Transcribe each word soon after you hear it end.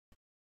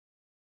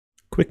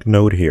Quick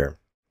note here.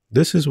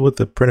 This is what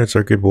the printed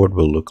circuit board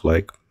will look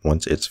like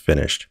once it's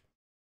finished.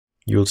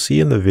 You'll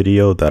see in the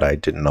video that I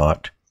did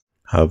not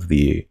have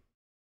the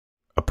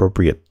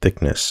appropriate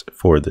thickness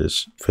for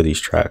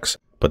these tracks,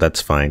 but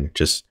that's fine.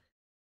 Just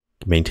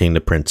maintain the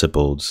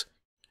principles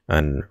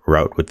and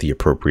route with the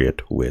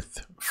appropriate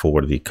width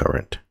for the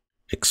current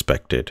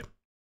expected.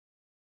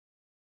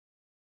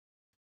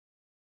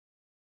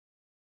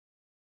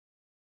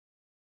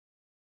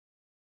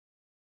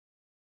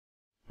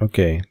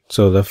 Okay,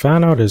 so the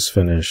fan out is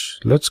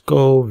finished. Let's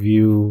go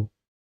view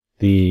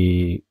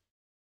the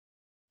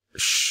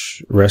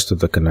rest of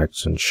the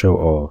connection, show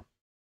all.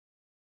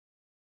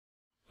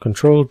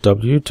 Control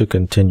W to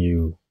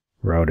continue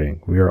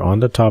routing. We are on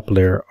the top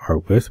layer. Our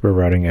width we're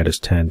routing at is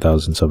 10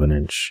 thousandths of an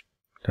inch.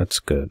 That's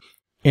good.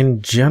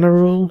 In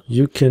general,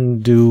 you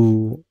can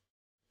do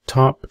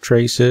top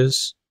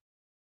traces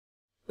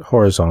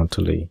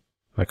horizontally,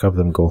 like have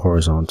them go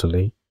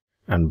horizontally,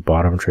 and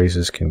bottom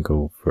traces can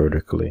go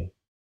vertically.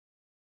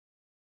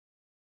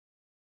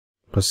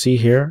 But see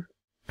here,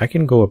 I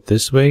can go up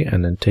this way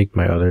and then take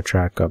my other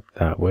track up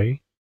that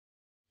way.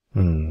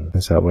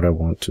 Is that what I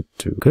want to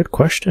do? Good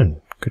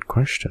question. Good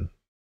question.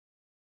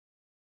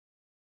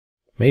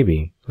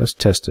 Maybe. Let's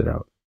test it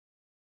out.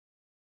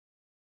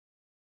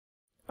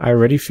 I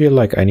already feel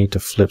like I need to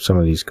flip some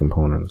of these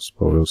components,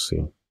 but we'll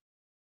see.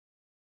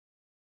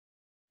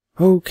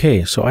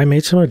 Okay, so I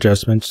made some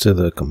adjustments to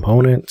the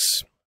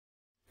components,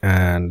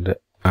 and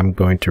I'm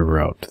going to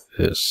route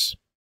this.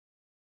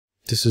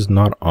 This is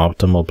not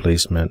optimal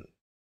placement.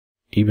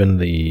 Even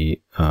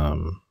the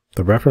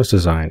reference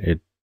design,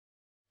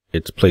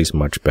 it's placed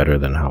much better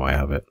than how I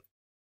have it.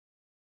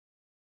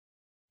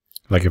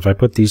 Like if I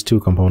put these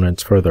two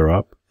components further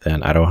up,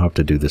 then I don't have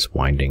to do this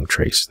winding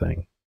trace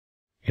thing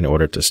in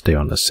order to stay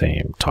on the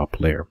same top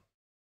layer.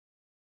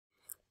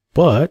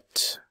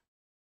 But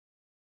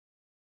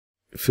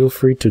feel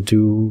free to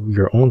do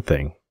your own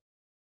thing.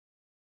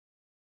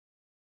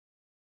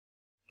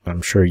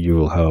 I'm sure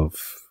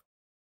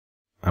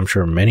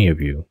many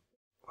of you,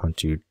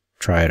 once you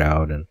try it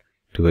out and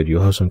do it,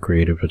 you'll have some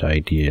creative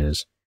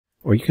ideas.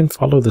 Or you can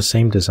follow the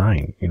same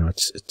design. You know,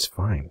 it's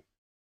fine.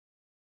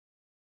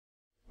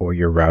 Or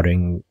your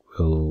routing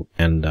will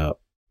end up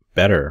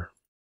better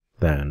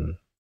than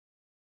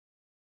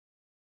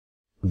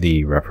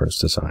the reference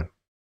design.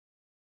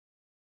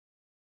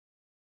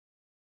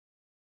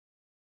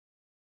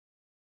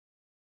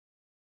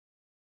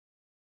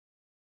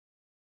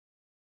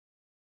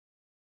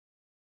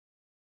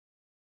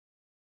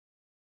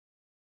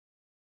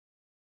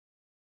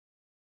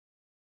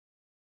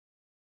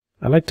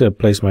 I like to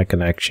place my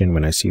connection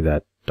when I see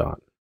that dot.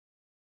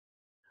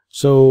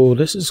 So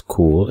this is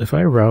cool. If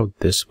I route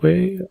this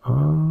way,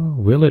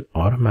 will it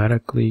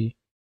automatically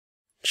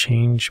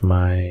change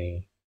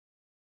my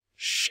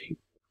shape?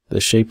 The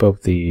shape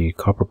of the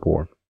copper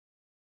board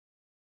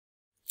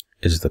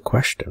is the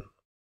question.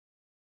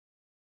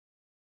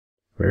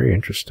 Very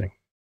interesting.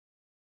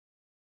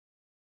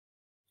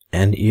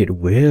 And it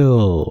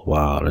will.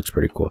 Wow, that's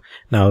pretty cool.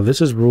 Now,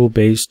 this is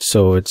rule-based,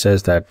 so it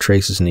says that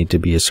traces need to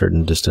be a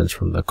certain distance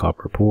from the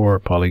copper pore or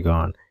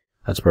polygon.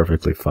 That's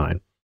perfectly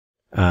fine.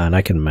 And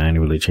I can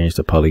manually change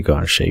the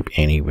polygon shape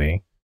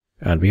anyway.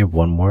 And we have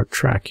one more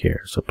track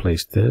here. So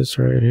place this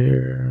right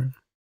here.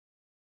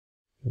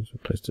 Let's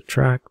place the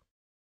track.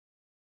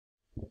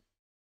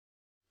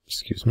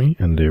 Excuse me.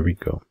 And there we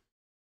go.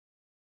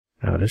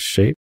 Now this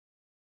shape.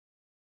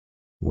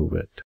 Move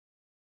it.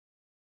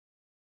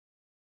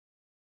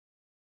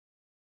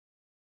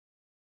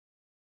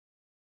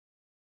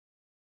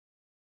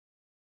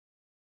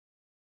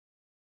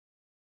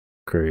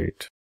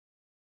 Great.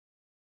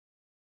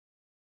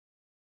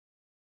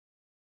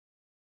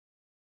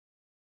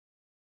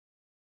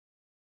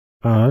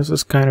 This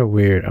is kind of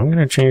weird. I'm going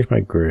to change my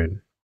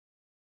grid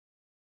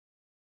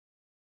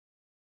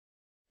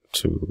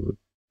to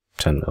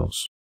 10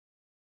 mils.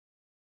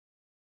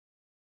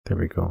 There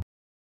we go.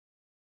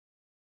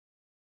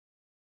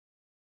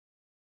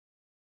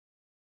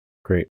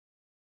 Great.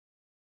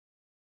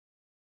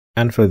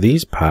 And for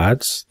these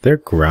pads, they're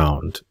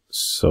ground.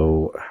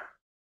 So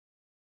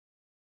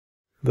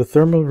the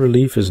thermal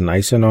relief is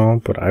nice and all,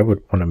 but I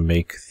would want to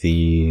make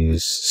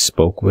these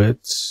spoke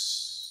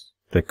widths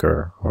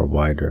thicker or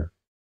wider.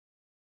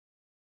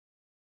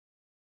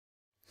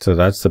 So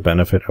that's the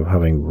benefit of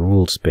having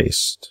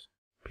rules-based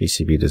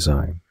PCB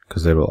design,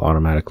 because they will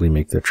automatically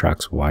make the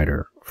tracks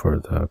wider for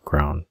the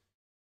ground.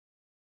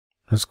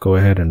 Let's go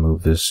ahead and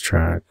move this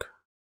track.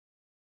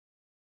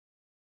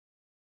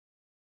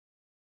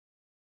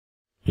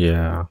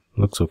 Yeah,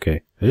 looks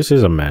okay. This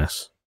is a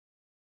mess,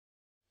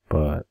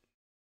 but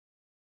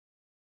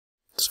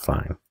it's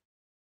fine.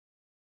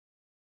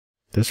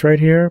 This right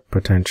here,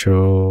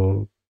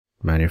 potential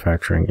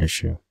manufacturing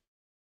issue.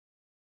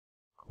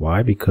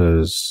 Why?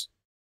 Because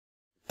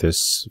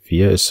this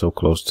via is so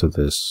close to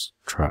this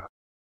track.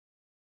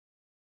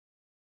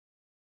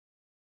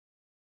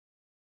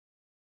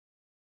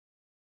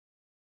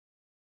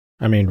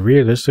 I mean,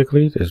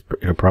 realistically,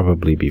 it'll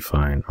probably be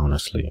fine,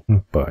 honestly,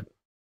 but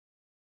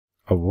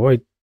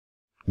avoid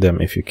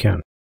them if you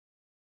can.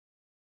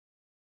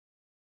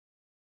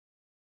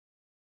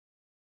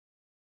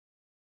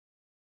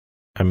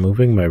 I'm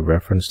moving my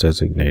reference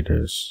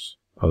designators.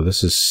 Oh,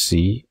 this is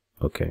C.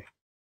 Okay.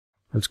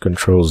 Let's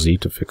Control Z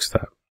to fix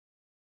that.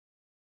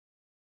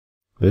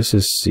 This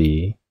is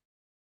C.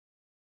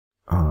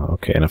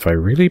 Okay, and if I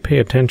really pay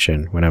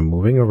attention, when I'm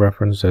moving a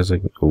reference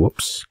designator,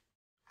 whoops,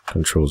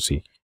 Control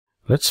Z.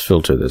 Let's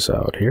filter this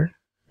out here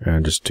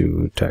and just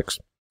do text.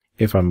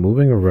 If I'm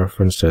moving a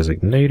reference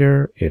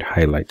designator, it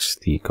highlights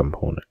the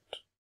component.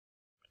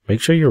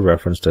 Make sure your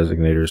reference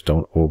designators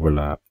don't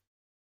overlap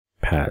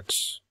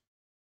pads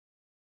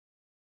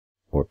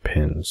or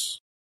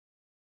pins.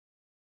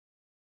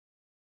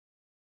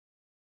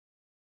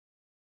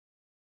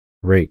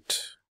 Great.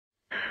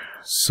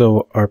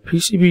 So our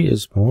PCB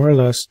is more or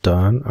less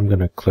done. I'm going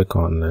to click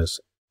on this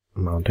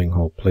mounting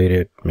hole, plate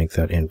it, make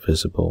that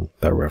invisible,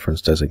 that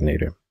reference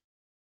designator.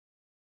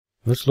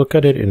 Let's look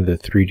at it in the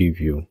 3D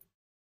view.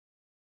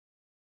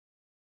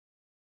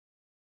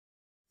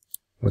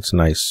 What's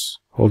nice,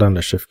 hold down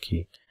the Shift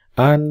key.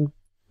 And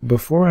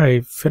before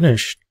I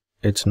finish,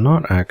 it's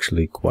not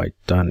actually quite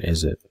done,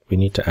 is it? We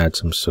need to add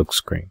some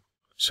silkscreen.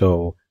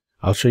 So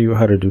I'll show you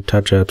how to do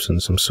touch-ups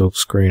and some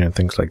silkscreen and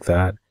things like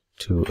that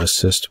to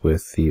assist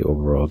with the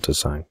overall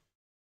design.